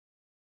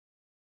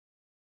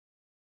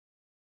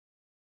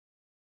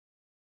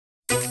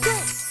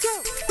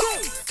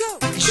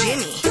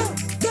Jimmy.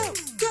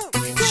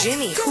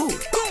 Jimmy who?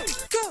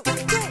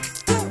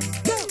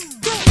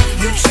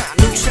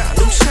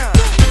 Neutron.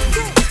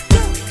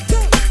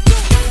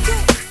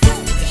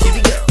 Here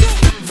we go.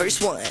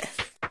 Verse 1.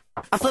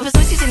 I flip the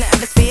switches in the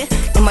atmosphere.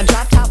 In my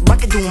drop top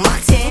rocket doing my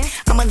 10.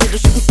 I'm a little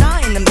shooting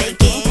star in the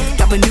making.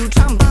 Drop a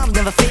neutron bomb,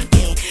 never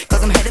faking.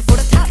 Cause I'm headed for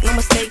the top, no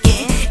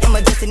mistaking. And my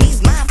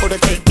destiny's mine for the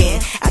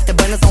taking. At the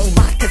burners on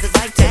rock, cause it's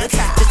like that.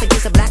 Just in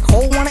case a black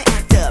hole wanna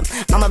act up.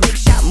 I'm a big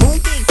shot, moon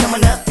big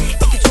coming up.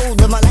 In control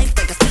of my life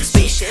like a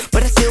spaceship.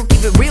 But I still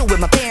keep it real with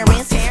my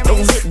parents.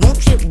 Don't lit,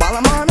 won't shit while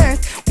I'm on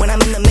earth. When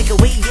I'm in the make a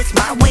way, it's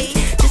my way.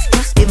 Just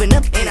trust giving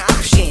up an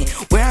option.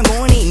 Where I'm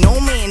going ain't no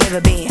man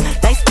ever been.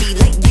 Light speed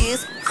like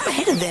years, I'm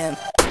ahead of them.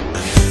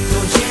 Go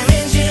Jimmy,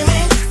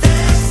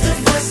 that's the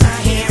voice I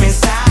hear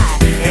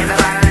inside.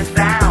 Everybody let's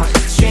bounce,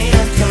 straight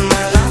up to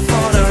my life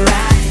for the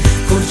ride.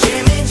 Go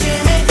Jimmy, to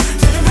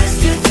the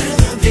rescue, to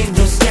the big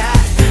blue sky.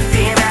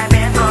 Being right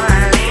there for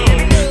I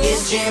leave.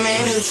 It's Jimmy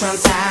Neutron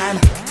time.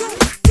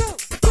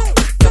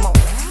 Come on.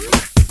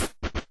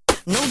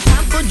 No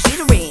time for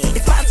jittering.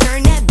 It's